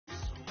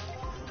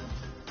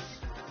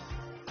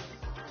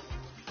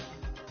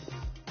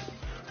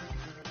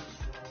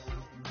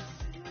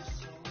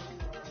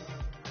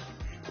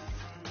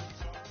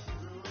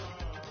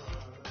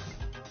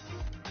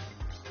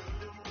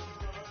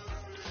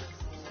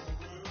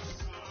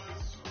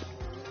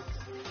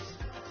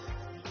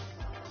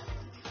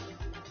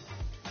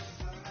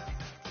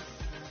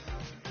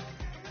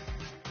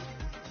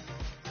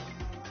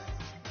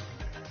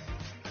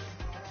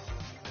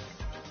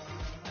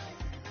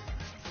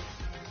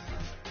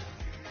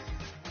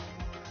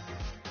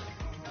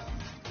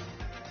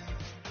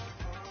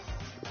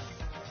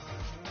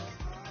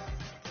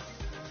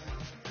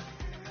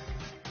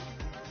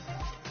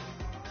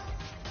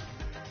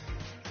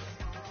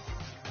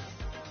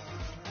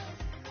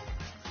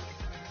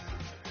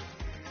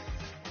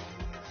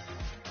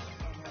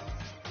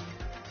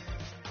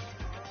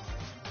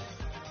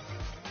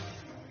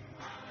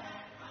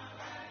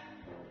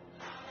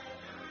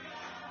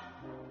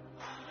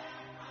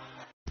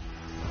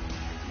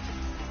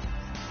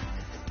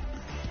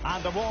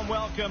And a warm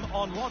welcome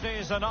on what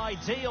is an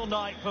ideal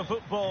night for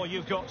football,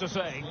 you've got to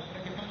say.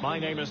 My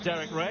name is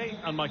Derek Ray,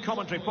 and my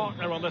commentary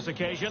partner on this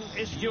occasion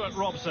is Stuart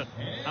Robson.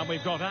 And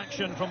we've got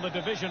action from the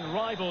Division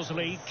Rivals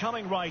League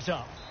coming right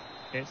up.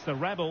 It's the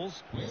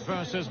Rebels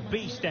versus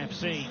Beast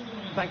FC.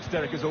 Thanks,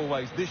 Derek, as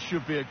always. This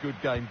should be a good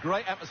game.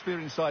 Great atmosphere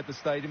inside the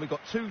stadium. We've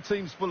got two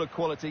teams full of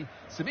quality,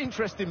 some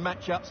interesting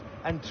matchups,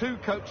 and two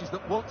coaches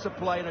that want to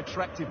play an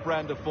attractive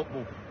brand of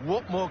football.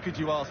 What more could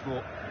you ask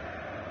for?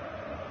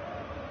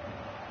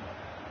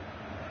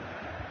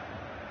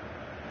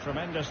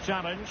 Tremendous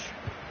challenge.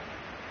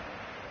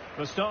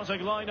 The starting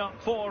lineup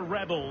for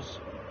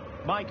Rebels.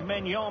 Mike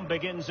Mignon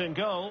begins in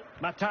goal.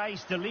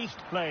 Matthijs de Ligt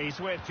plays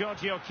with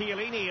Giorgio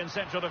Chiellini in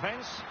central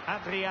defence.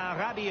 Adrien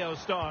Rabiot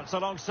starts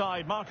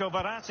alongside Marco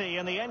Verratti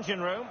in the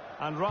engine room.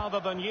 And rather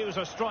than use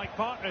a strike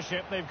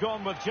partnership, they've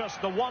gone with just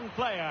the one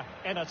player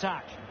in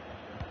attack.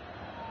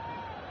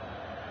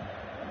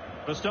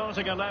 The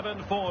starting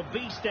 11 for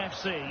Beast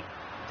FC.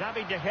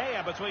 David De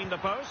Gea between the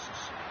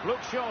posts.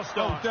 Luke Shaw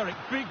starts. Oh, Derek,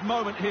 big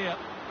moment here.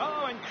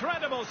 Oh,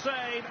 incredible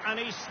save, and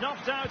he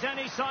snuffed out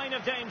any sign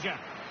of danger.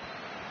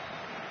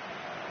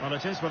 Well,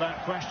 it is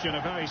without question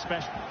a very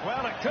special...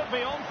 Well, it could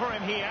be on for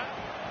him here.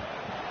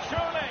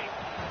 Surely.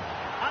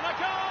 And a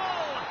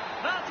goal!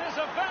 That is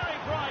a very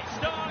bright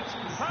start.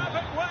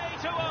 Perfect way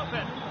to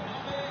open.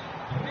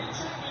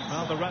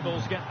 Well, the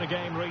Rebels get the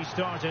game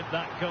restarted.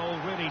 That goal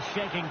really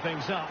shaking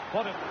things up.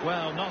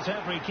 Well, not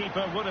every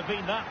keeper would have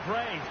been that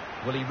brave.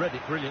 Well, he read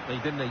it brilliantly,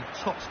 didn't he?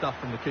 Top stuff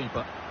from the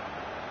keeper.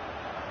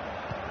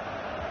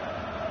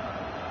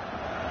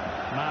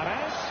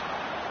 Mahrez.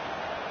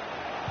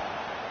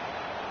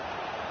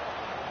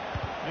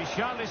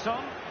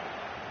 Richarlison.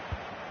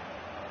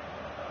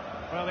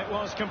 Well, it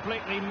was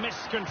completely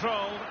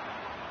miscontrolled.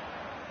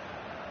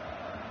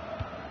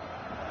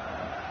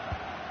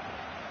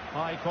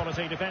 High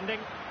quality defending.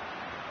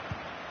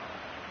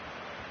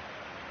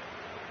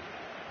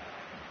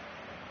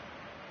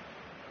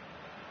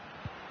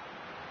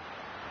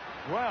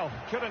 Well,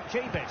 couldn't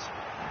keep it.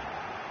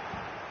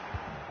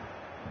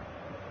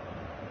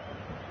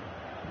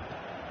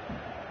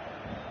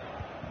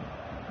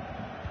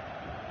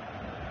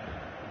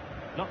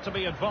 Not to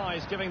be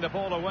advised giving the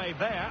ball away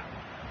there.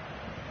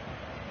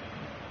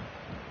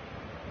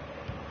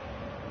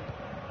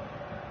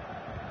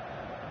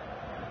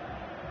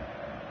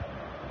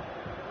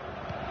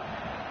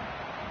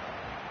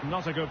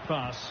 Not a good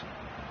pass.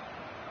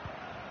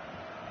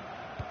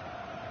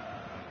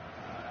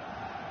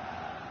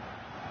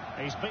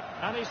 He's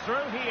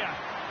through here.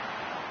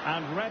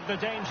 And read the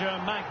danger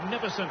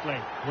magnificently.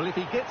 Well, if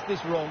he gets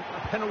this wrong, a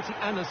penalty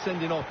and a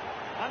sending off.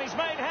 And he's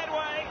made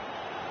headway.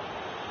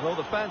 Well,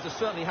 the fans are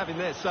certainly having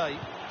their say.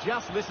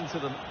 Just listen to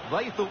them.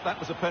 They thought that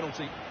was a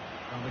penalty.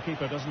 And the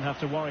keeper doesn't have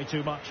to worry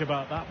too much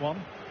about that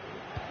one.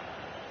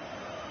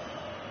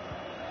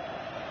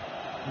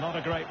 Not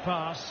a great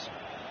pass.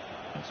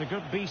 It's a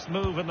good Beast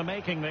move in the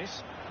making,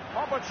 this.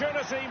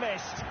 Opportunity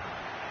missed.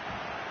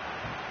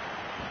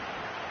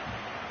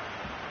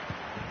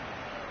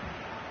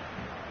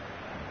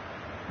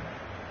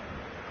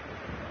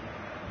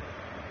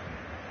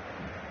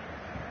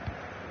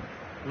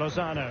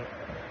 Lozano.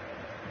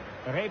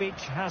 Rebic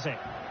has it.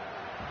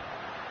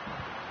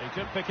 He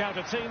could pick out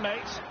a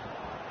teammate.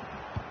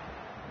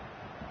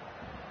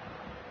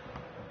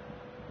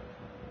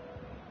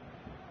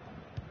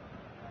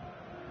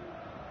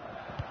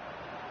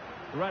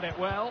 Read it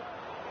well.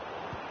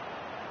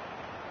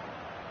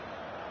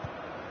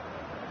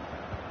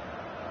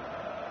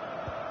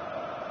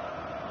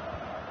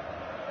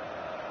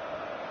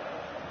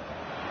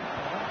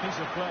 That piece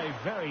of play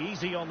very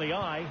easy on the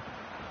eye.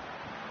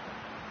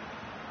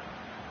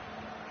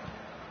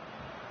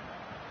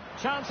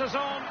 Chances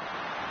on.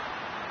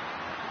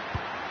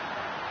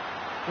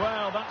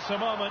 Well, that's a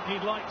moment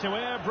he'd like to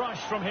airbrush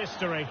from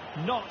history.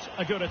 Not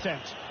a good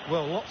attempt.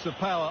 Well, lots of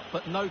power,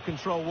 but no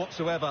control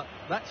whatsoever.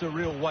 That's a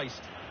real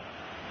waste.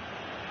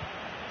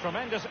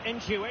 Tremendous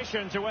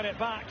intuition to win it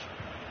back.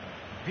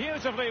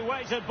 Beautifully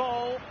weighted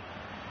ball.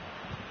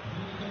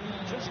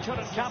 Just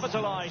couldn't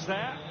capitalise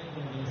there.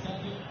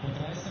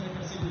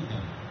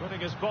 Putting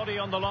his body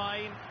on the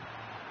line.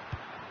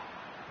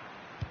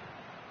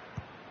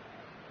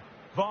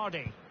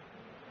 Vardy.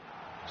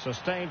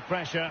 Sustained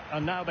pressure,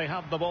 and now they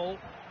have the ball.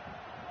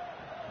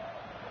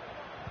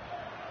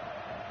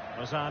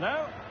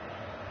 Lozano.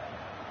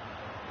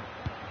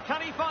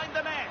 Can he find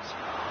the net?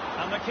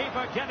 And the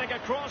keeper getting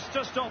across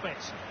to stop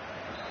it.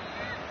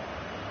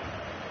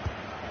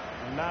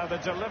 And now the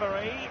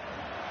delivery.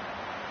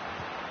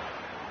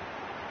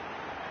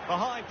 The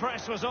high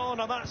press was on,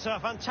 and that's a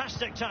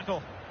fantastic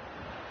tackle.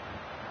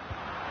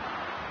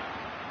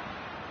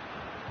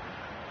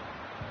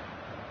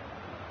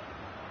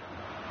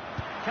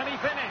 Can he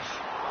finish?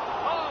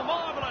 Oh,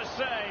 marvellous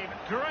save.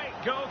 Great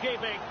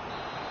goalkeeping.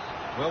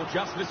 Well,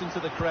 just listen to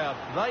the crowd.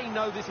 They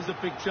know this is a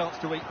big chance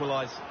to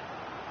equalise.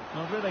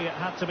 Well, really, it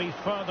had to be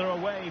further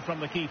away from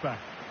the keeper.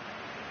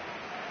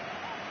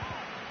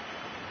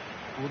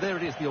 Well, there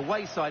it is. The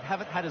away side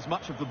haven't had as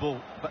much of the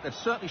ball, but they've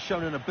certainly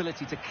shown an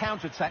ability to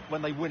counter-attack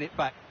when they win it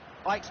back.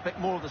 I expect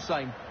more of the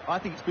same. I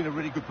think it's been a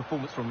really good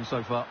performance from them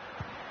so far.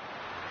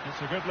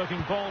 It's a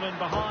good-looking ball in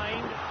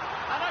behind.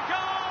 And a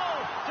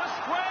goal to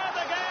square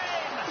the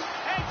game.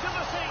 Edge of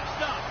the seat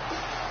stuff.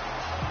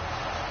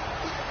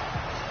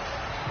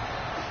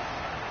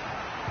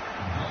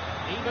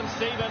 Even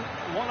Steven,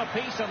 one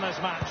apiece in this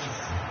match.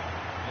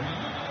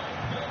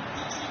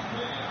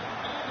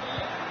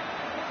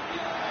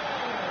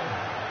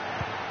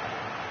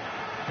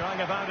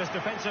 Going about his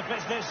defensive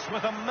business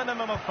with a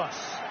minimum of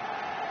fuss.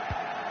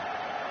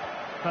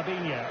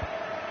 Fabinho.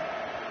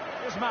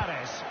 Here's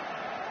Mahrez.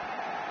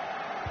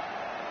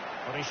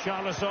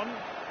 Richarlison.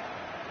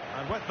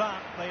 And with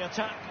that, the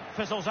attack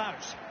fizzles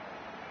out.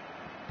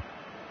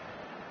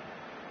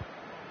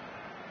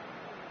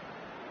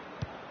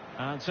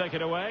 And take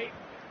it away.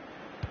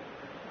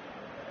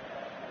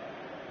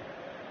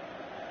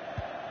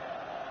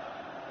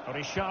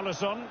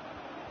 Richarlison.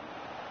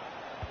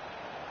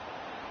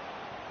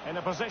 In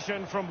a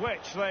position from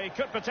which they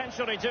could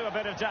potentially do a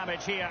bit of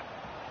damage here.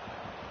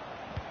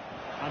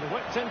 And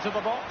whipped into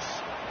the box.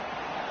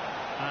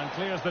 And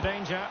clears the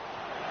danger.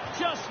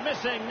 Just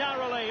missing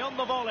narrowly on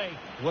the volley.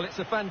 Well, it's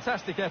a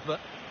fantastic effort.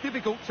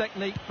 Difficult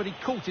technique, but he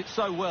caught it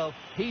so well.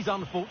 He's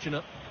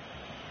unfortunate.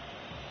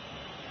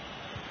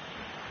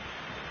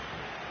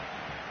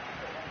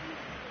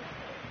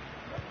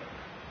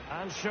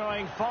 And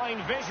showing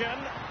fine vision.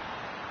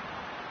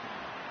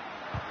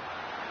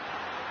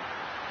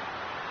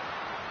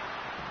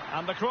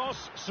 And the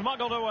cross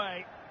smuggled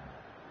away.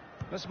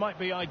 This might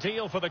be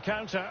ideal for the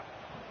counter.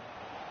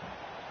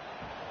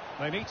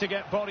 They need to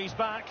get bodies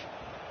back.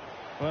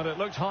 Well, it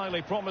looked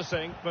highly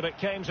promising, but it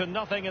came to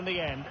nothing in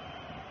the end.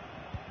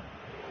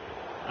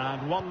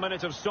 And 1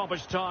 minute of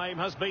stoppage time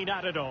has been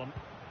added on.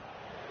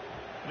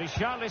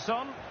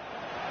 Richarlison.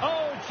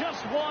 Oh,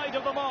 just wide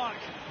of the mark.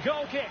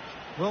 Goal kick.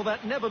 Well,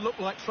 that never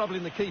looked like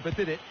troubling the keeper,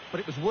 did it?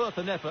 But it was worth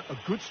an effort. A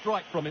good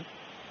strike from him.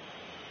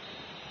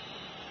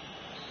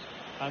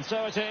 And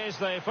so it is.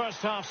 The first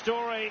half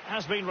story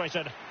has been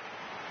written.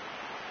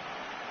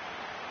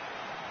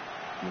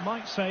 You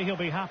might say he'll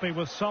be happy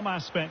with some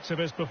aspects of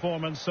his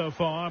performance so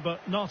far,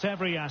 but not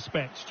every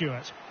aspect,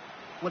 Stuart.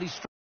 Well, he's...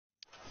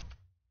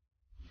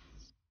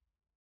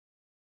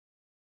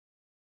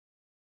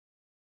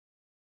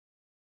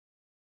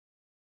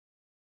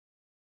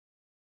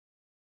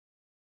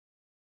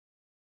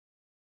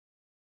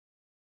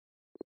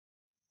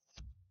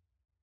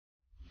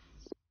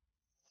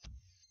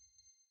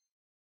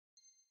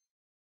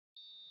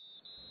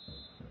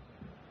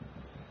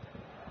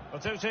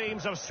 The two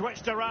teams have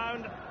switched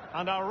around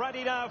and are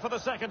ready now for the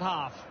second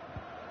half.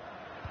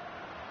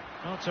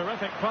 Oh,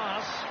 terrific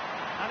pass.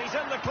 And he's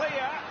in the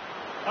clear.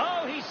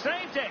 Oh, he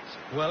saved it.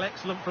 Well,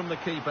 excellent from the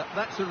keeper.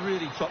 That's a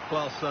really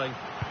top-class save.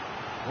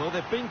 Well,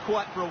 they've been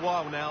quiet for a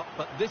while now,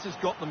 but this has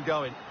got them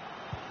going.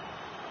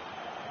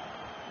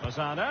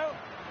 Lozano.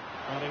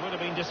 Well, he would have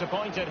been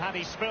disappointed had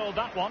he spilled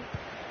that one.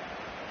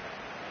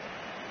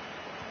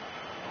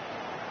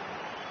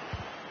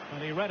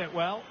 And he read it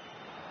well.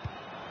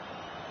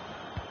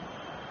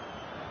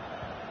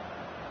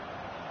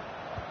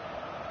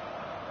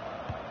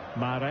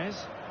 Mahrez.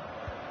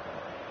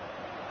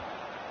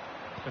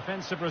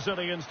 Defensive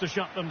Brazilians to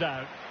shut them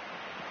down.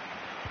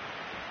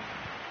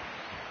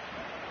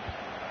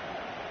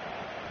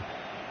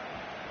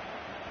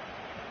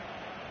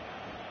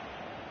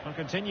 And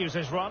continues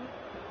his run.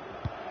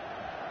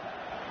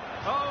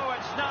 Oh,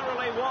 it's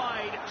narrowly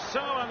wide. So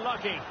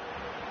unlucky.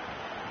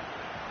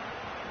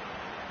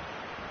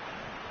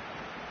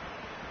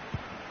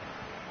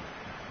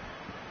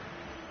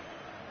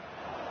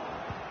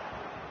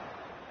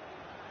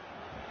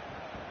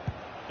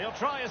 He'll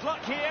try his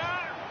luck here.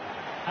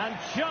 And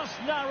just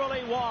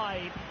narrowly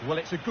wide. Well,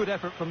 it's a good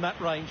effort from that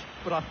range,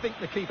 but I think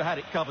the keeper had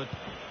it covered.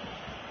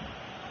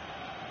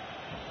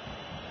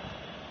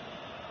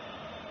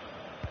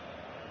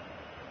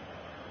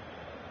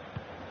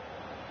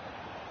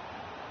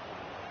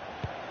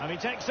 And he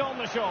takes on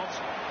the shot.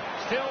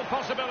 Still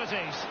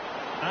possibilities.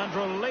 And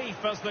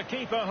relief as the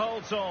keeper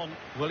holds on.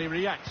 Well, he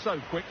reacts so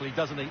quickly,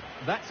 doesn't he?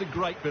 That's a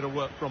great bit of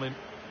work from him.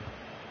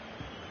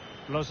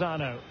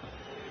 Lozano.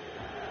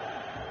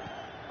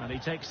 And he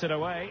takes it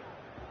away.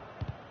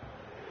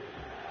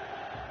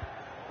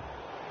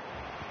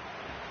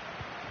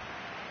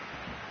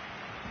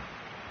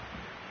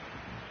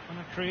 And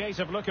a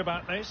creative look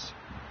about this.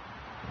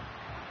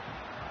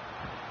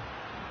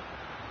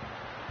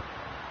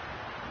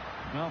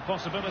 Well,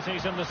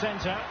 possibilities in the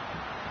centre.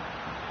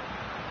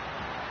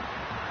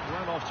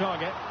 Well off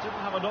target. Didn't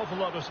have an awful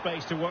lot of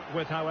space to work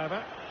with,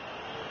 however.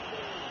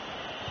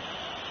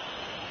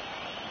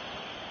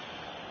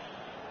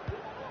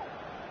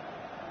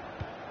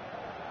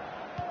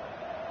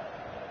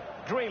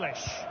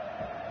 Grealish.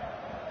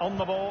 On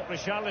the ball,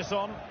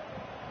 Richarlison.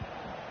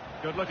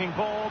 Good-looking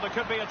ball. There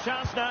could be a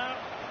chance now.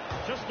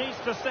 Just needs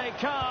to stay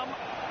calm.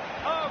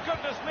 Oh,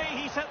 goodness me,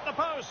 he's hit the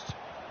post.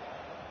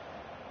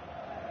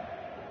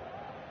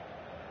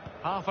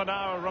 Half an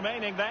hour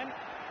remaining then.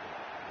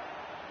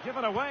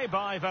 Given away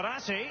by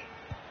Verratti.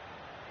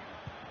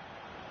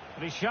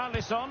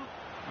 Richarlison.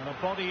 And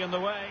a body in the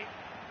way.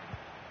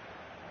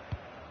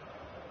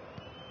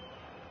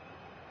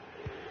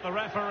 The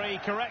referee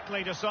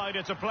correctly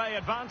decided to play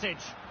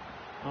advantage.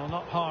 Well,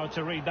 not hard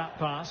to read that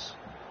pass.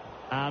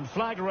 And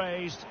flag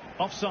raised,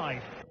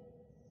 offside.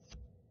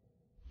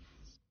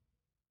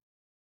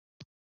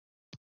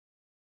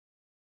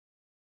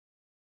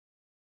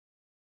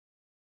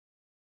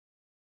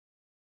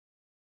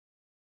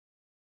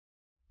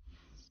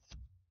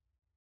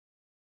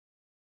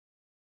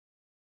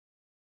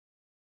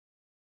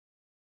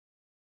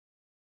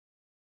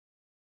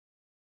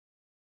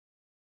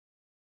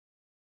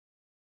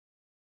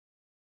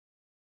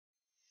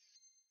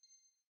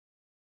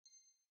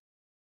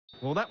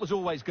 Well, that was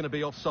always going to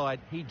be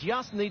offside. He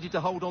just needed to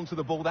hold on to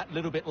the ball that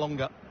little bit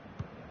longer.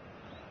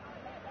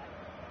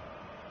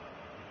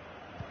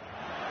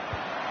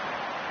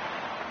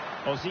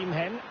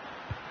 Osimhen.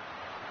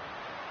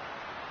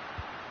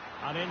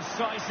 An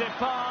incisive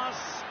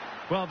pass.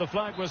 Well, the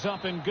flag was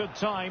up in good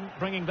time,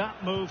 bringing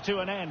that move to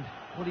an end.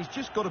 Well, he's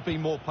just got to be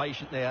more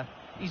patient there.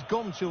 He's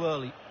gone too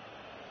early.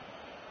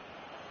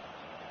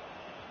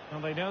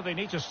 And they know they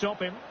need to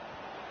stop him.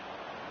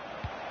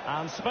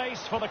 And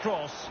space for the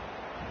cross.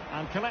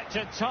 And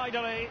collected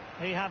tidily.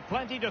 He had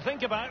plenty to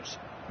think about.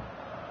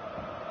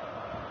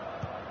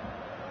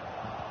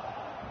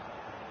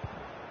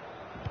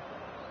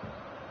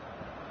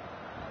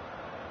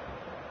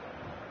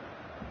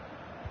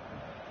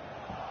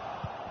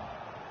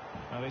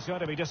 Well, he's going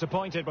to be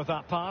disappointed with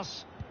that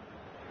pass.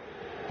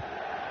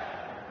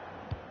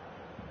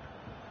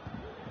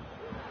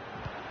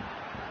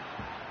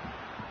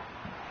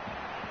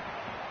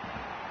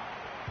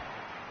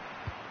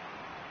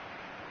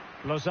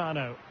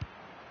 Lozano.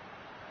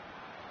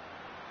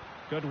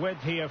 Good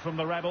width here from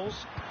the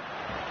Rebels.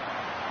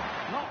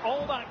 Not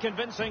all that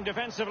convincing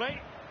defensively.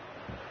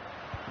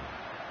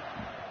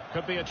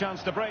 Could be a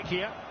chance to break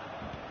here.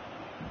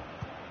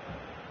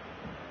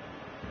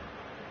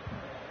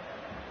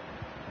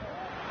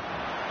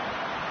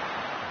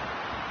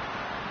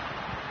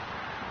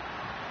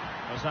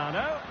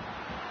 Lozano.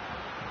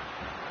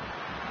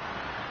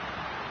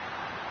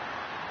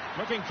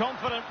 Looking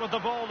confident with the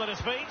ball at his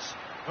feet.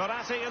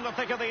 Verratti in the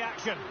thick of the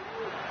action.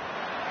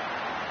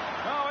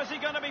 Oh, is he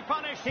going to be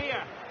punished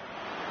here?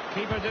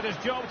 Keeper did his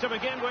job to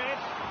begin with.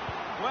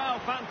 Well,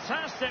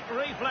 fantastic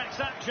reflex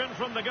action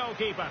from the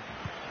goalkeeper.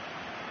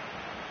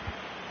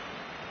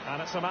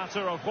 And it's a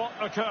matter of what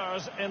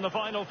occurs in the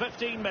final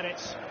 15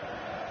 minutes.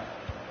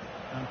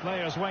 And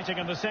players waiting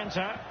in the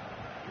centre.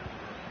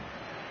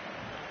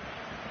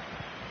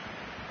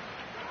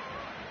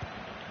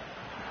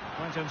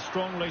 Went in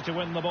strongly to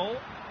win the ball.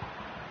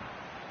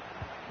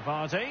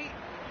 Vardy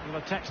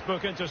with a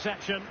textbook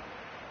interception.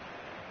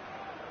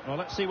 Well,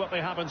 let's see what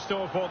they have in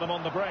store for them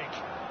on the break.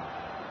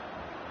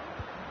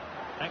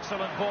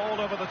 Excellent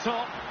ball over the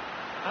top.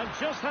 And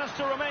just has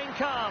to remain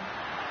calm.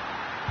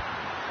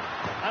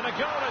 And a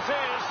goal it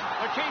is.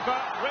 The keeper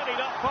readied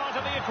up part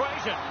of the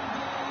equation.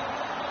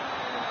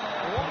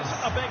 What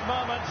a big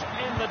moment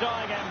in the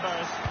dying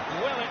embers.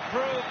 Will it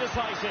prove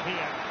decisive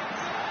here?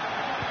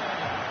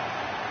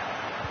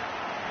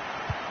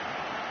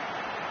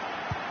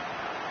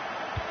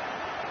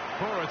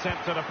 Poor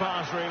attempt at a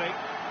pass, really.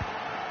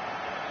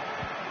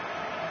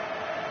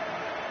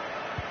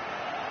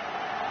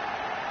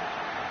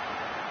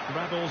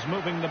 Rebels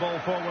moving the ball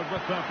forward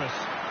with purpose.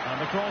 And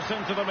the cross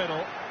into the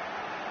middle.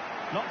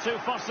 Not too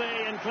fussy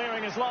in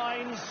clearing his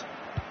lines.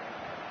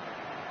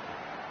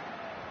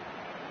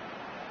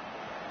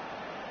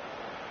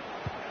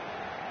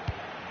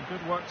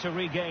 Good work to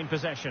regain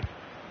possession.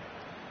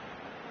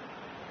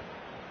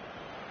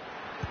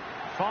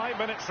 5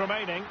 minutes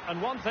remaining,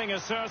 and one thing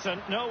is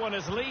certain, no one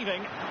is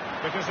leaving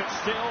because it's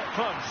still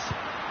close.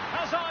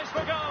 Has eyes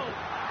for goal.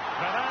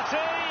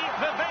 Verratti,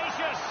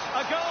 vivacious,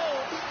 a goal.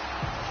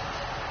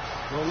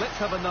 Well, let's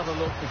have another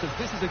look, because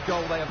this is a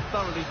goal they have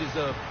thoroughly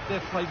deserved.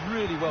 They've played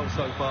really well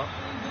so far.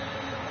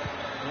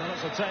 Well,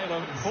 it's a tale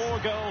of 4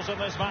 goals in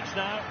this match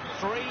now.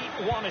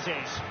 3-1 it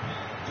is.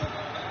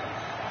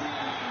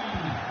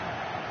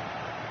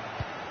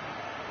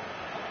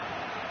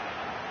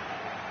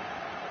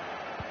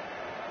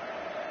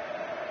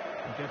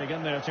 Getting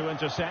in there to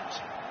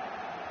intercept.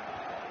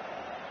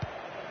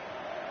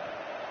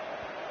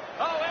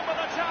 Oh, in with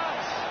a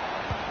chance!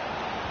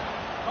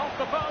 Off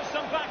the post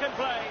and back in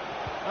play.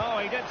 Oh,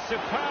 he did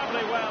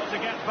superbly well to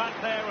get back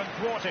there and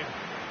thwart him.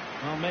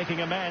 Well,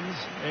 making amends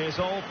is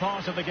all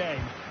part of the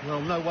game.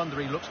 Well, no wonder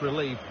he looks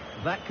relieved.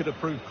 That could have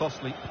proved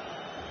costly.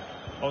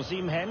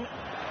 Osimhen.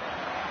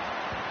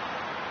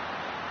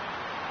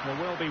 There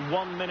will be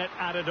 1 minute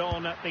added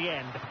on at the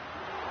end.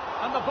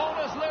 And the ball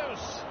is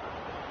loose.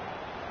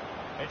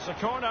 It's a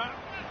corner.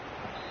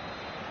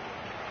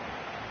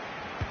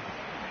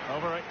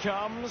 Over it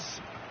comes.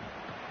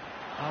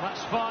 Oh,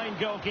 that's fine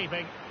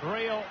goalkeeping.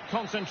 Real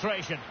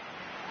concentration.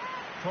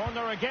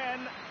 Corner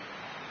again.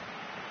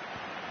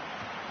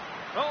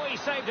 Oh, he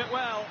saved it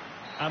well.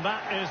 And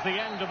that is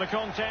the end of the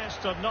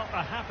contest, and not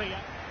a happy...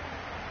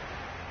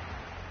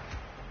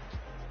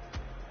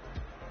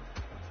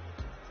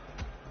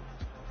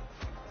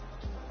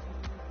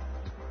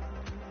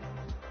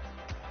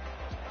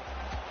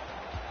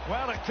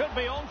 Well, it could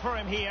be on for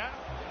him here.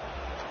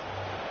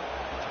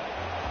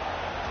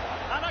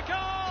 And a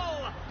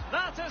goal!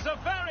 That is a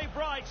very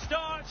bright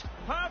start.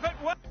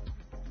 Perfect way.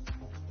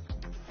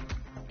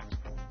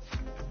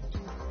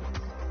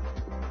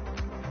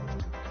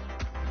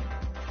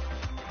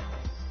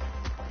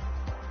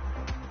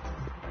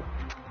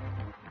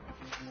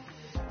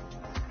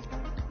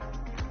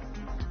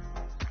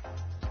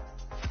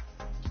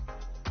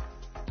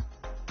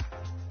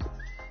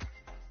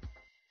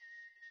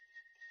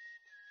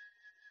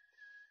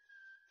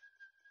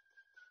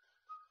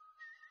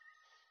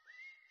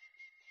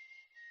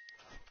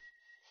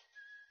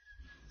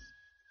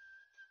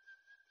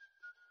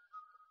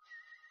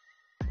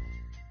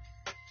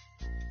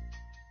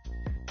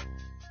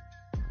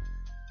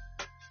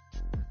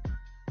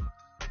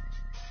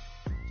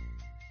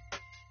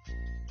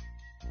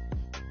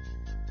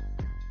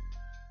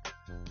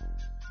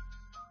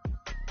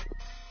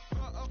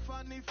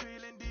 Funny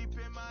feeling deep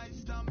in my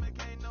stomach,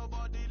 ain't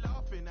nobody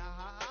laughing.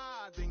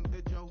 I think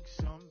the joke's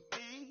on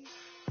me.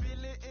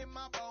 Feel it in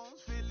my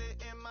bones, feel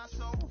it in my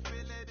soul,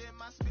 feel it in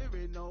my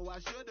spirit. No, I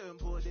shouldn't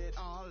put it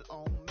all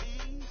on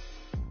me.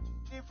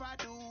 If I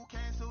do,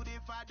 cancelled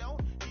if I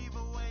don't.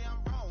 Either way,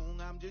 I'm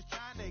wrong. I'm just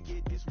trying to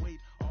get this weight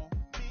off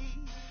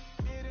me.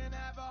 Didn't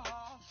have a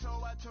half,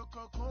 so I took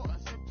a quarter,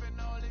 sipping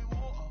holy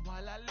water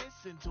while I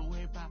listen to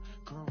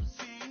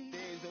hypocrisy.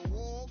 There's a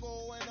war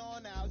going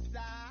on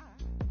outside.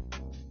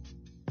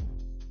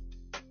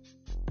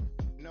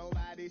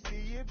 Nobody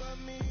see it but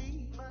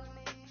me.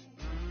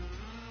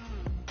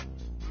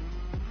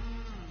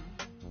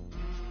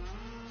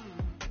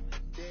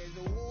 There's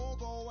a war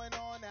going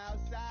on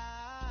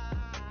outside.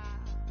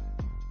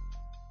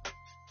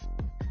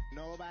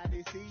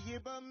 Nobody see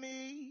it but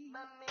me.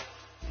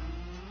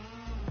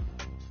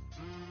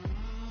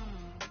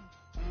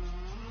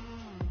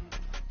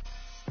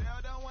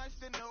 Still don't watch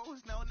the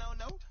news, no,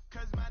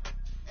 cause my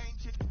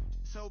ain't shit.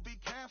 So be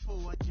careful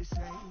what you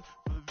say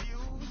for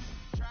views.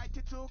 Tried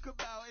to talk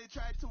about it,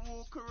 tried to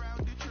walk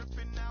around it,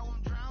 tripping, now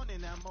I'm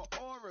drowning. And my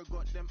aura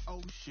got them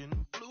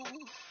ocean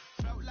blues.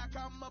 Felt like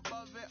I'm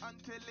above it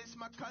until it's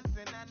my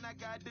cousin, and I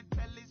gotta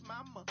tell his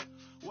mama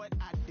what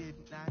I did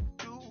not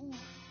do.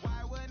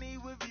 Why wasn't he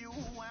with you?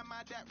 Am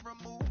I that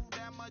removed?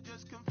 Am I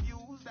just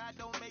confused? I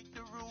don't make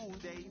the rules,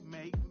 they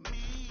make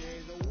me.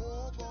 There's a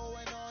war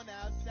going on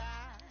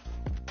outside.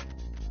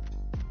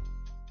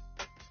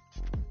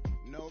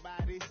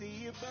 Nobody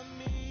see it but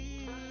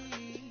me.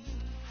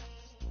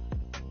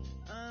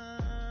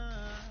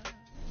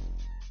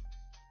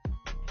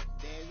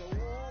 There's a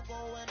war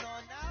going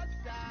on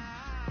outside.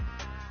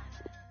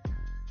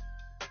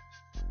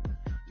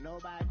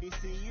 Nobody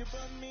see it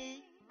but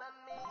me.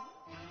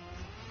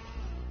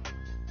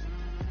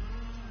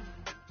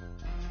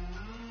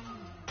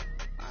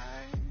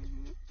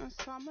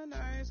 Summer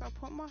nights, I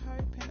put my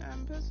hope in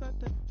embers of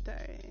the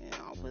day.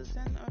 I was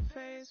in a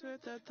phase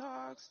with the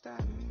dark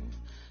stem.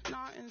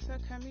 Nothing to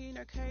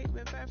communicate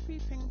with,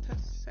 everything to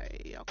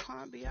say. I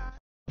can't be out.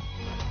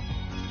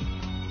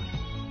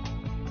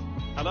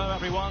 Hello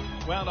everyone.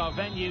 Well, our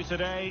venue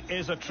today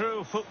is a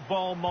true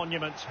football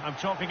monument. I'm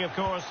talking, of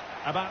course,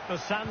 about the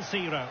San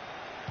Siro.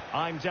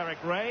 I'm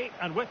Derek Ray,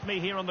 and with me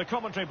here on the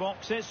commentary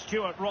box is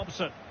Stuart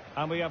Robson.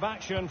 And we have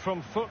action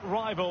from foot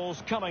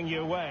rivals coming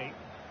your way.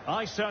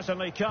 I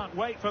certainly can't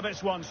wait for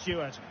this one,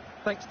 Stuart.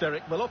 Thanks,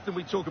 Derek. Well, often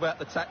we talk about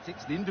the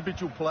tactics, the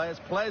individual players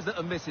that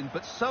are missing,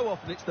 but so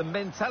often it's the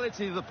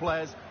mentality of the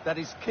players that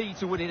is key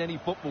to winning any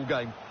football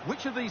game.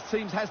 Which of these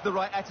teams has the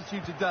right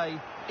attitude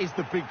today is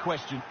the big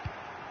question.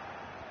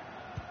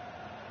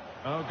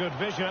 Oh, good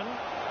vision.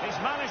 He's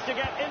managed to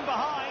get in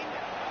behind.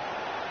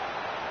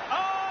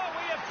 Oh,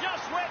 we have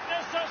just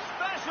witnessed a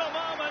special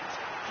moment.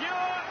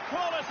 Pure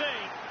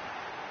quality.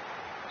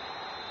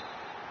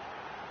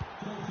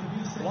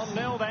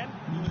 1-0 then.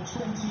 Number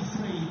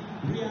 23,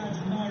 Riyad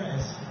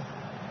Mahrez.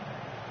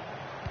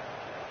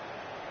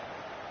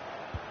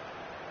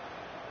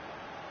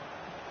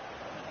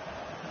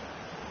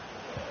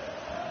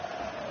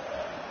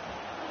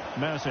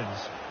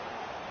 Mertens.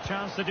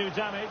 Chance to do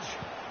damage.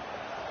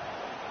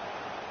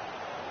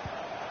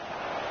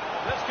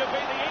 This could be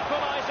the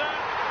equaliser.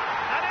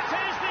 And it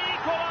is the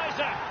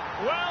equaliser.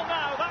 Well,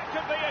 now, that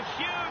could be a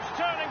huge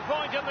turning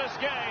point in this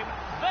game.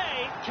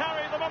 They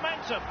carry the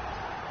momentum.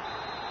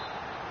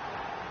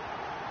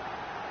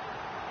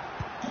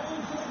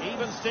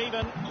 Even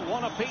Steven,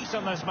 one apiece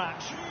in this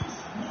match.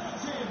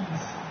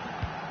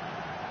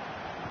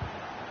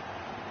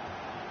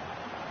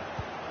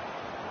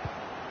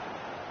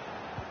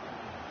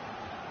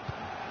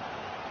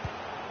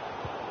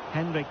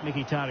 Henrik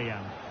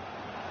Mkhitaryan.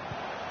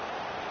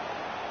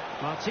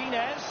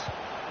 Martinez.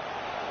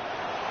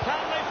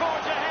 Can they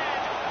forge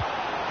ahead?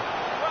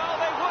 Well,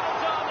 they would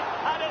have done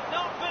had it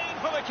not been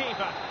for the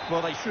keeper.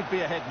 Well, they should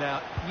be ahead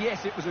now.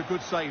 Yes, it was a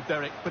good save,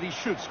 Derek, but he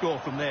should score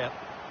from there.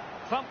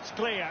 Thumped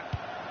clear.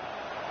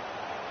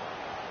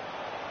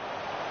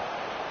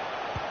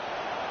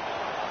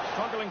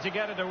 Struggling to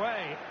get it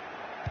away.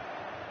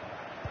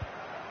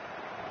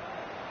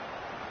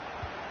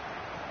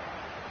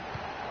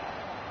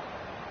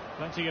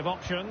 Plenty of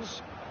options.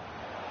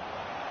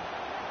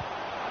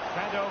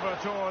 Fed over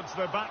towards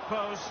the back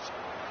post.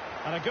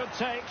 And a good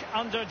take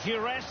under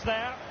duress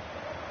there.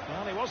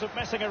 Well, he wasn't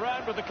messing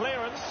around with the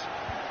clearance.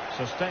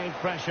 Sustained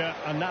pressure,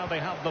 and now they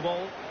have the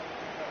ball.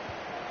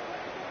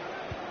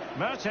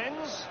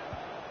 Mertens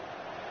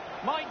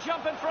might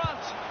jump in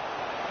front.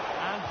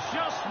 And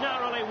just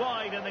narrowly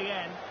wide in the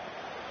end.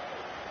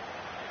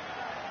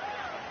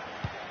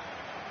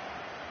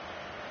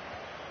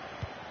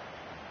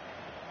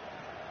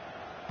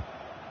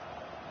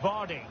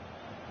 Vardy.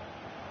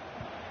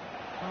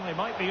 Well, they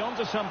might be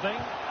onto something.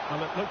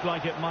 Well, it looked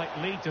like it might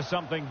lead to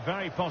something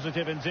very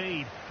positive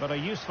indeed, but a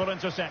useful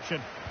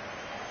interception.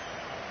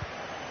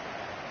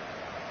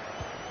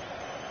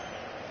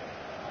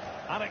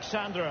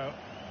 Alexandro.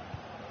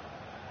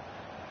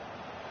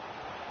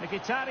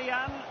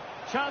 Mkhitaryan,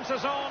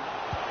 chances on.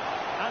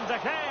 And De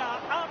Gea,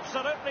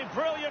 absolutely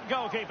brilliant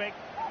goalkeeping.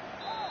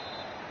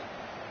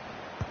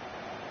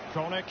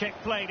 Corner kick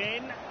played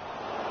in.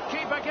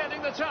 Keeper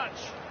getting the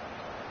touch.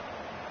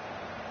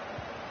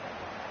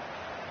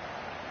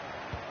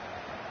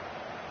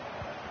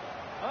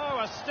 Oh,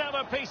 a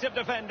stellar piece of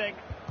defending.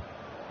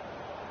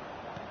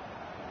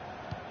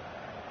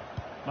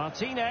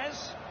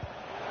 Martinez.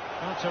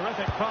 A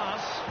terrific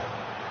pass.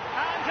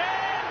 And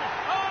in!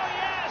 Oh,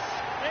 yes!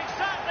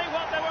 Exactly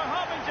what they were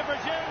hoping to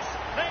produce.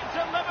 They've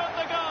delivered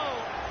the goal.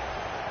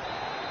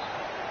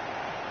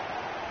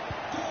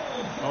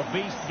 Well,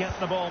 Beast gets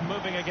the ball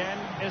moving again.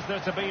 Is there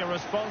to be a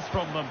response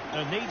from them?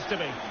 There needs to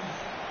be.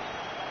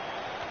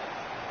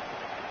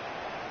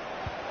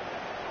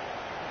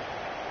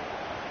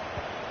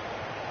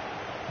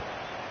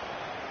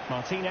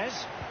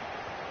 Martinez.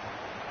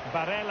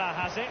 Barella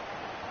has it.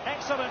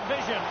 Excellent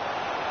vision.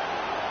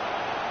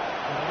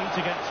 They need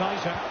to get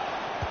tighter.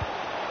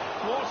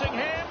 Thwarting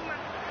him.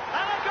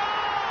 And a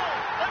goal!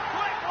 A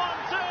quick one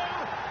too.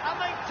 And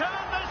they've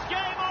turned this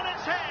game on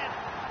its head.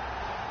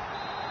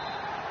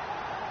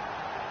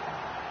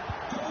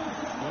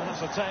 Well,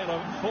 that's a tale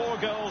of 4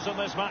 goals in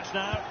this match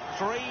now.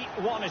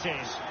 3-1 it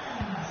is.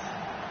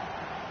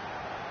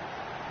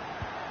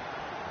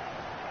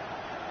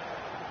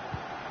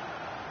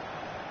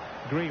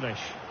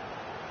 Grealish.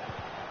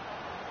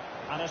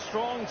 And a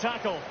strong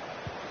tackle.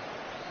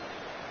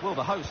 Well,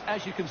 the hosts,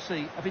 as you can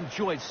see, have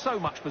enjoyed so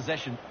much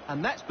possession,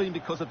 and that's been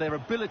because of their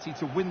ability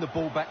to win the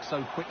ball back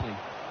so quickly.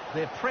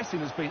 Their pressing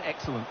has been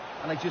excellent,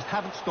 and they just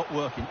haven't stopped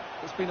working.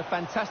 It's been a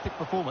fantastic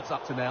performance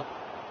up to now.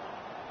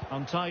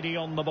 Untidy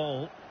on the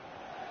ball.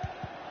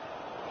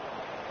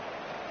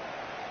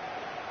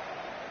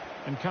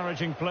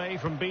 Encouraging play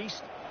from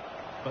Beast,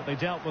 but they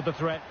dealt with the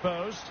threat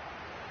posed.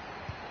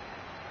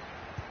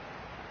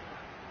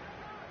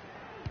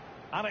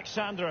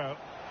 Alexandro.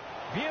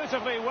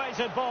 Beautifully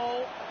weighted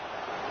ball.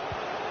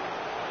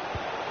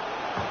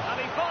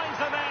 And he finds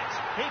the net.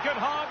 He could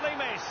hardly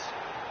miss.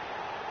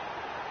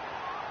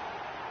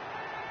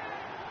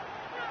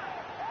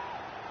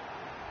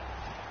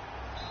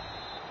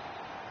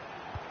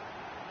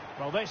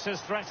 Well, this is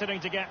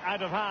threatening to get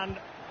out of hand.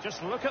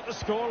 Just look at the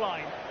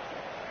scoreline.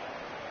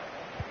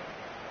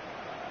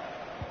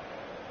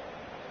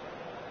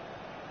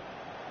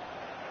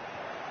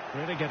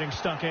 Really getting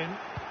stuck in.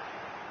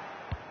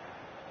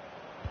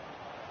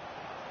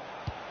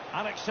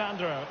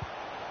 Alexandro.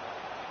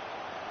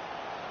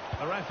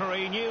 The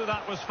referee knew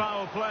that was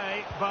foul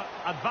play, but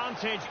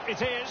advantage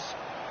it is.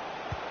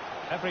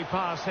 Every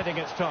pass hitting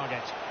its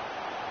target.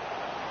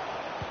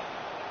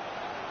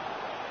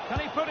 Can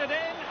he put it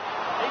in?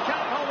 He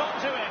can't hold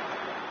on to it.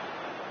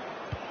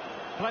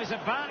 Plays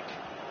it back.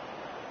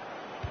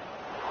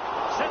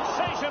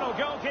 Sensational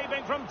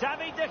goalkeeping from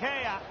David De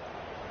Gea.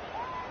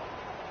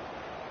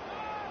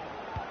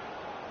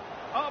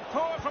 Oh,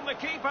 poor from the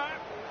keeper.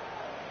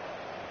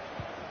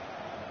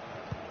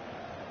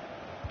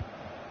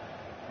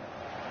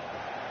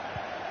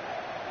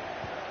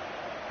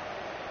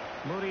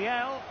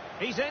 Muriel,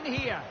 he's in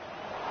here.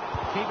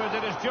 Keeper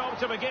did his job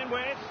to begin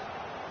with.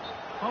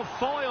 Oh,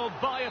 foiled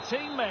by a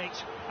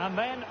teammate. And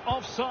then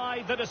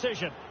offside the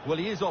decision. Well,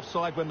 he is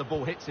offside when the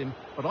ball hits him,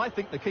 but I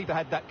think the keeper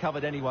had that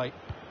covered anyway.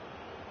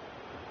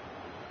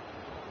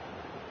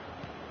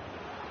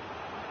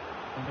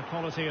 And the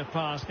quality of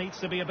pass needs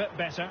to be a bit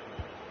better.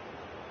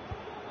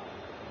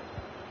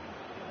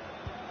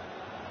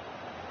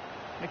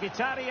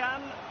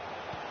 Mkhitaryan.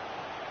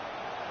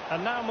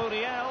 And now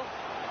Muriel.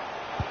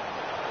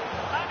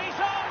 And he's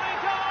on!